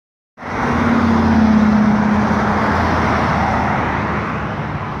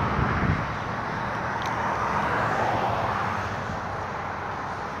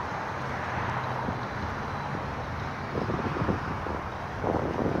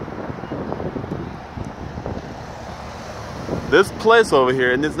This place over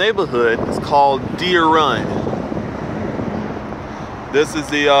here in this neighborhood is called Deer Run. This is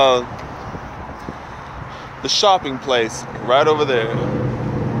the shopping place right over there.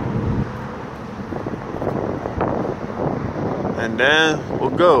 And then we'll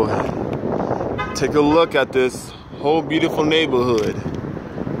go take a look at this whole beautiful neighborhood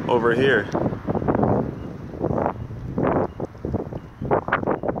over here.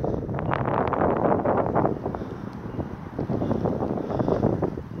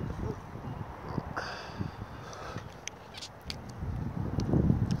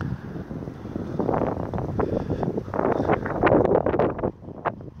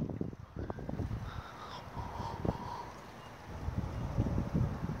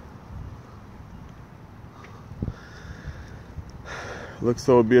 Looks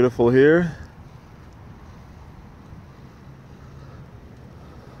so beautiful here.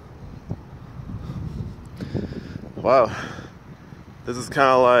 Wow, this is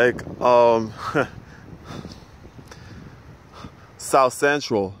kind of like South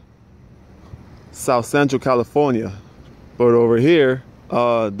Central California, but over here,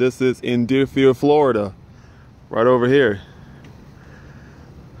 this is in Deerfield, Florida, right over here.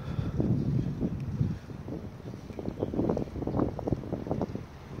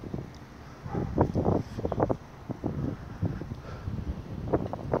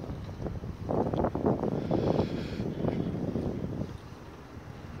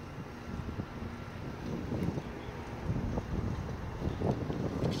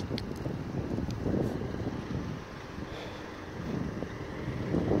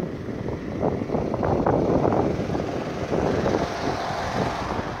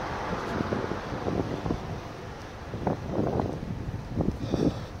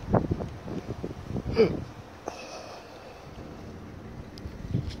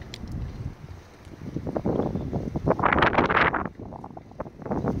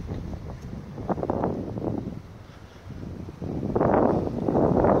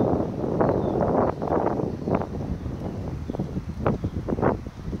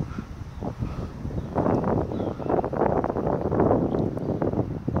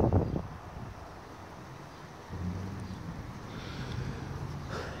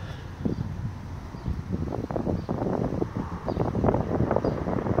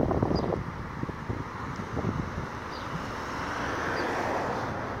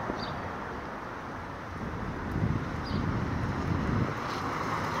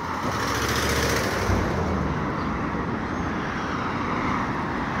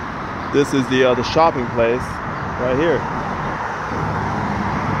 This is the shopping place right here.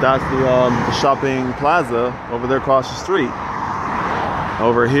 That's the shopping plaza over there across the street.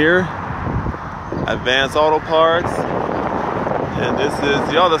 Over here, Advanced Auto Parts, and this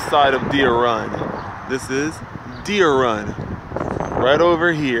is the other side of Deer Run. This is Deer Run, right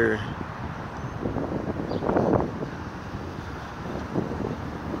over here.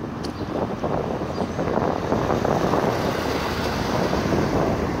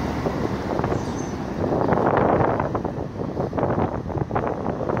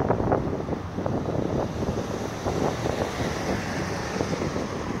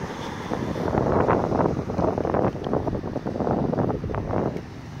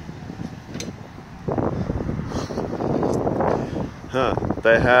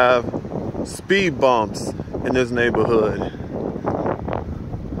 They have speed bumps in this neighborhood.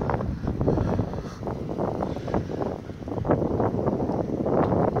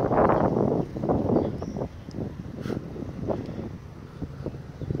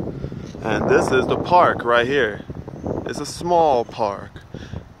 And this is the park right here. It's a small park.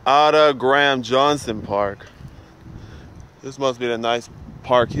 Ada Graham Johnson Park. This must be a nice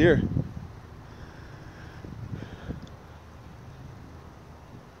park here.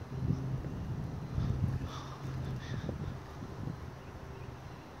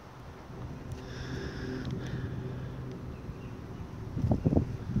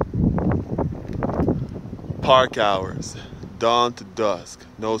 Park hours, dawn to dusk.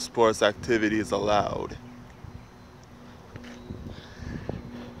 No sports activities allowed.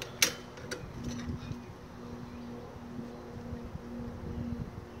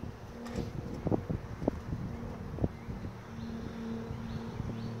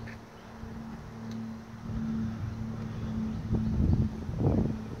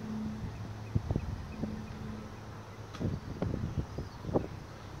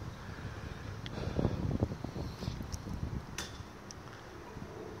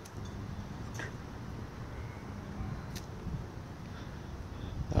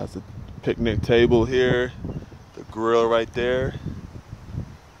 That's a picnic table here, the grill right there.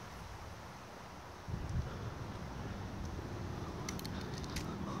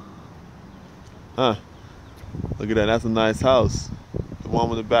 Huh. Look at that. That's a nice house. The one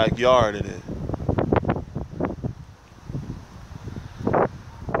with the backyard in it.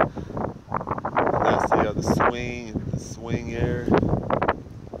 That's the other swing area.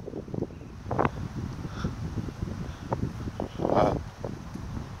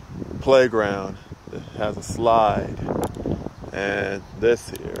 Playground that has a slide. And this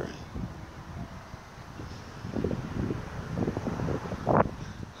here.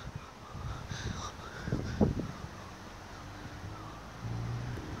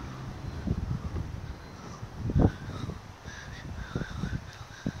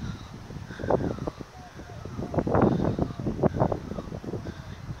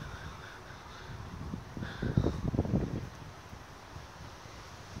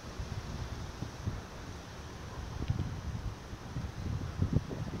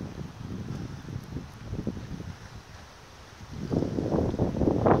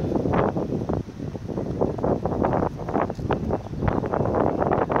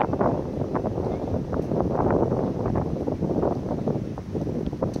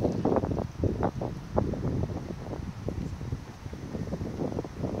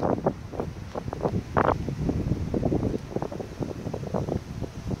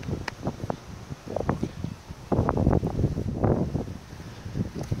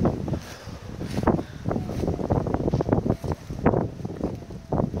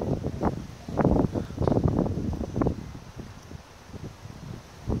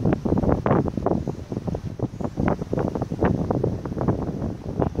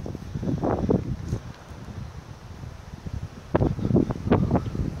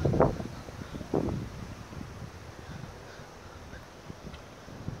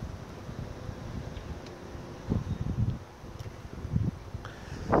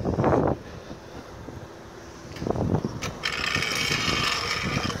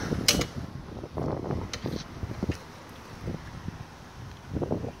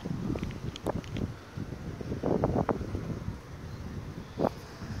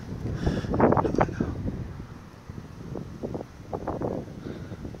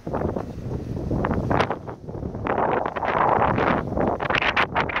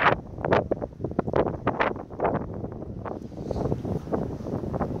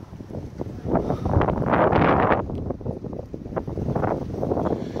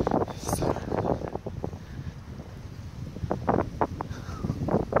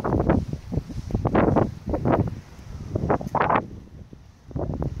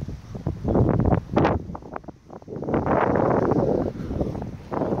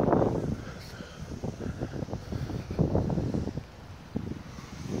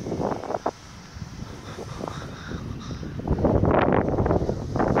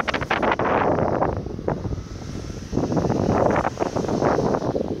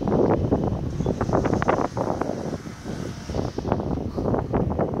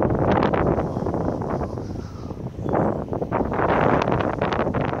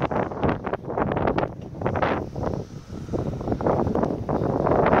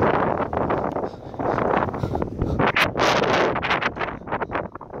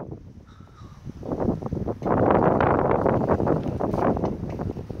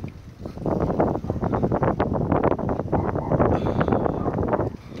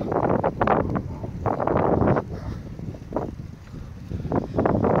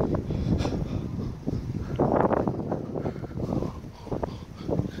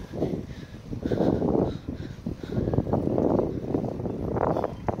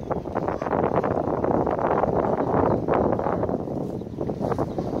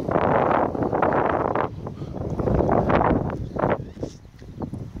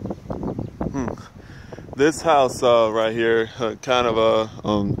 This house right here kind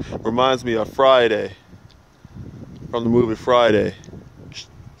of reminds me of Friday, from the movie Friday.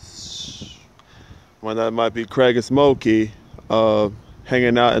 When that might be Craig and Smokey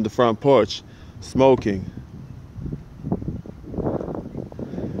hanging out in the front porch, smoking,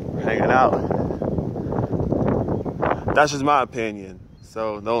 hanging out. That's just my opinion,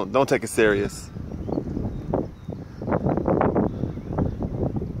 so don't take it serious.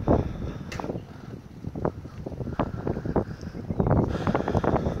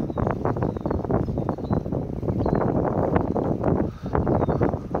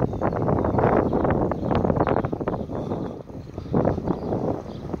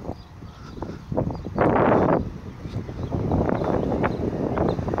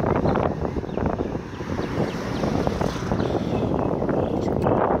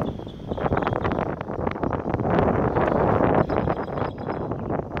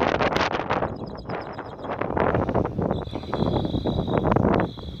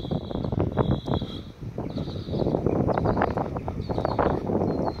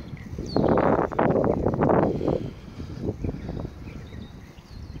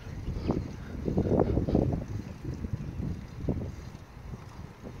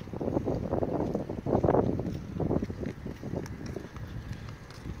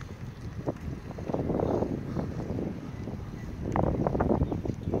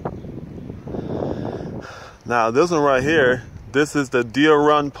 Now this one right here, this is the Deer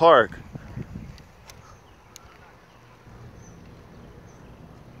Run Park.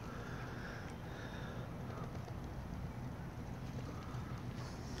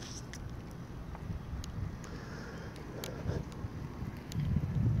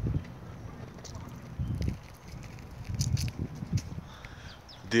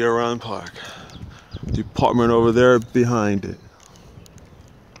 Deer Run Park. Department over there behind it.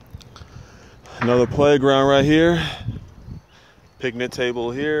 Another playground right here. Picnic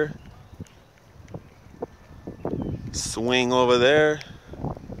table here. Swing over there.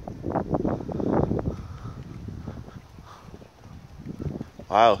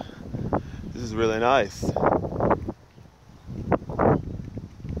 Wow, this is really nice.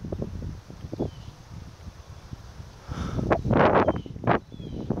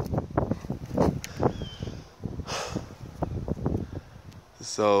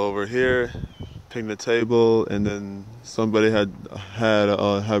 So over here, picnic table, and then somebody had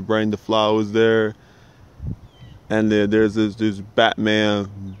bring the flowers there, and then there's this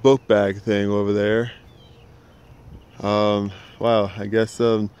Batman book bag thing over there. Wow, I guess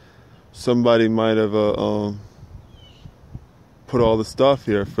somebody might have put all the stuff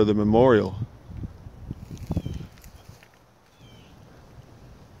here for the memorial.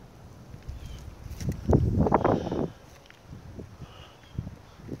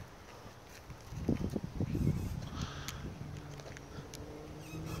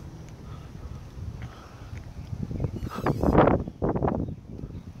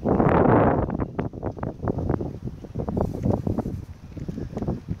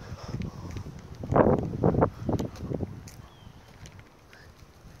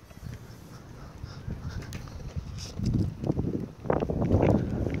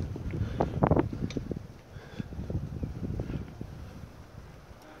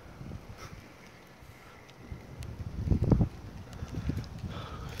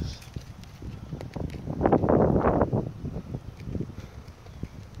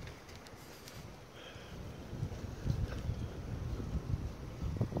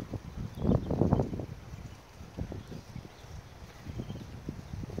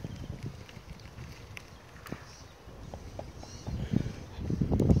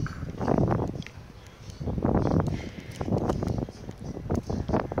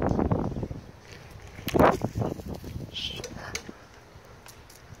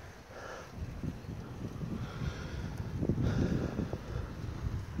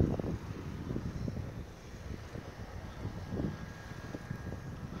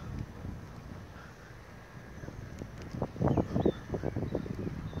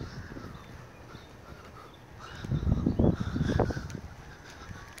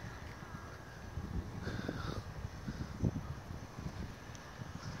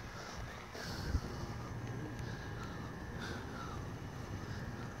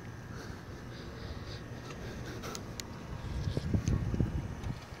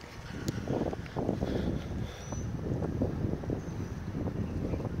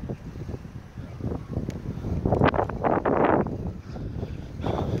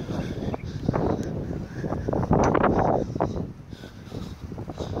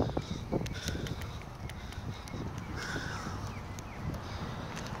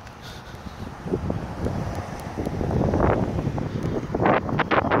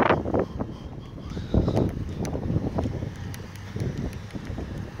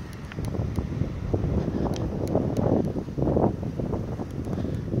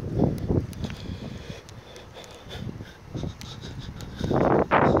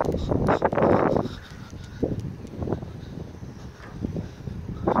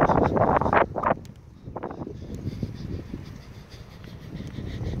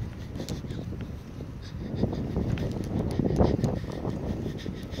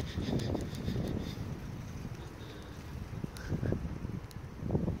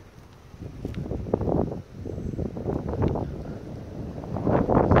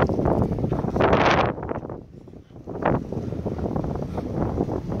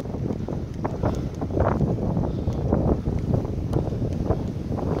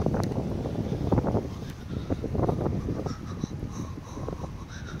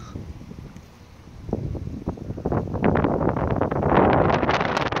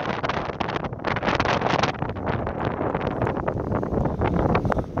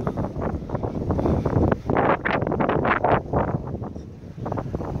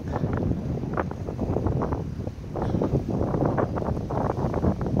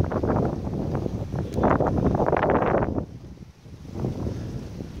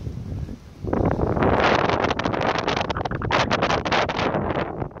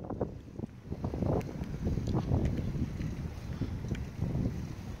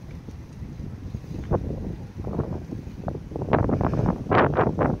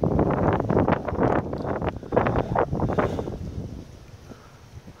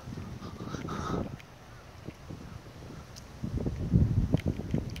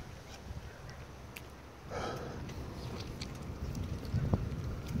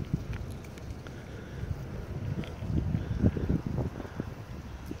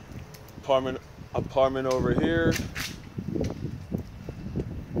 apartment over here.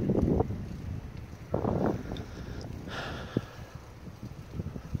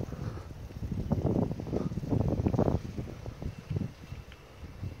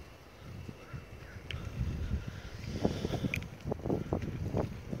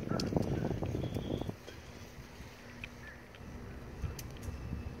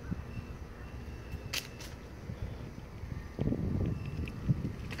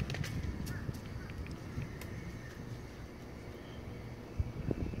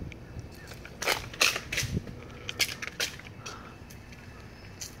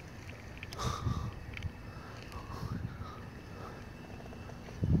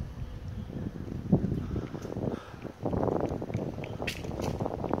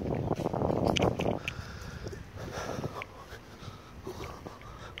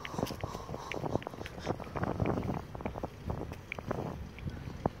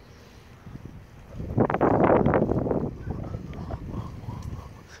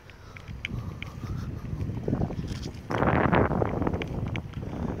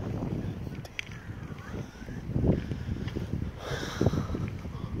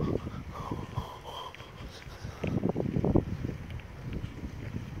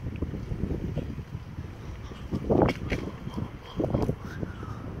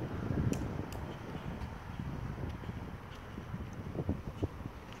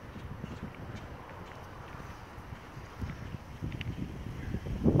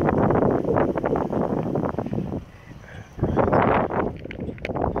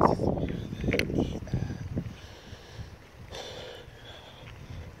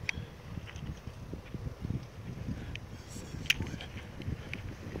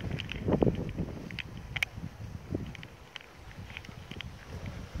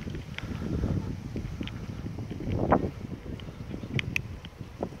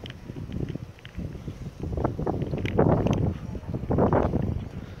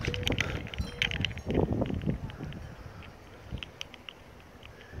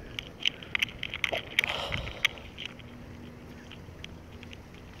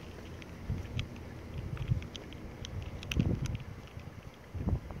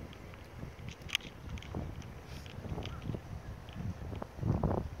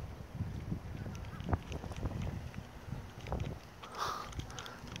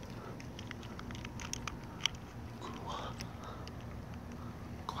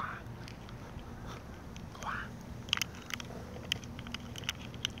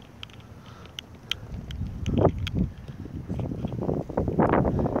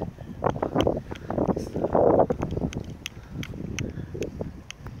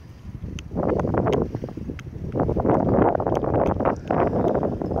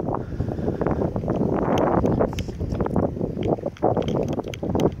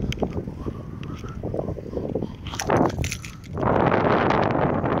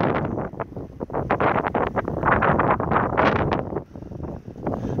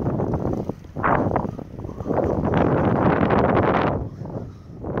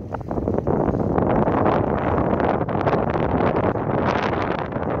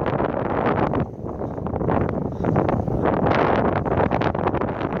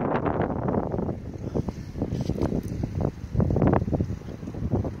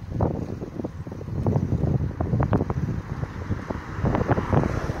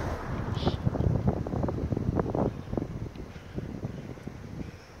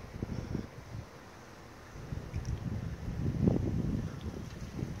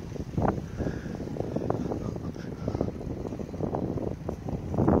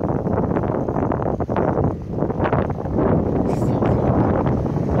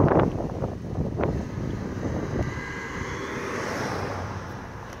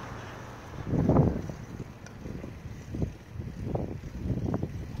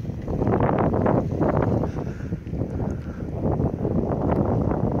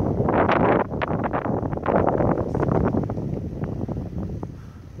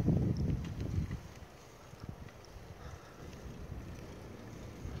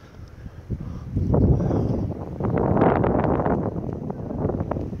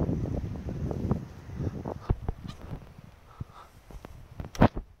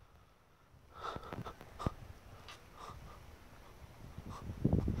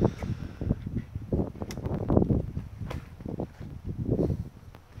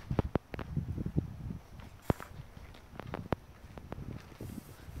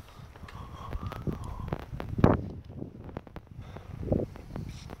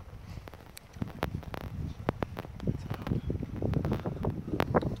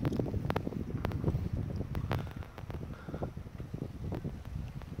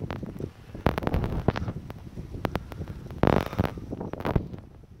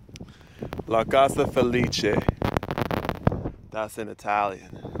 La Casa Felice. That's in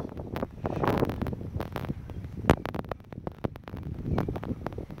Italian.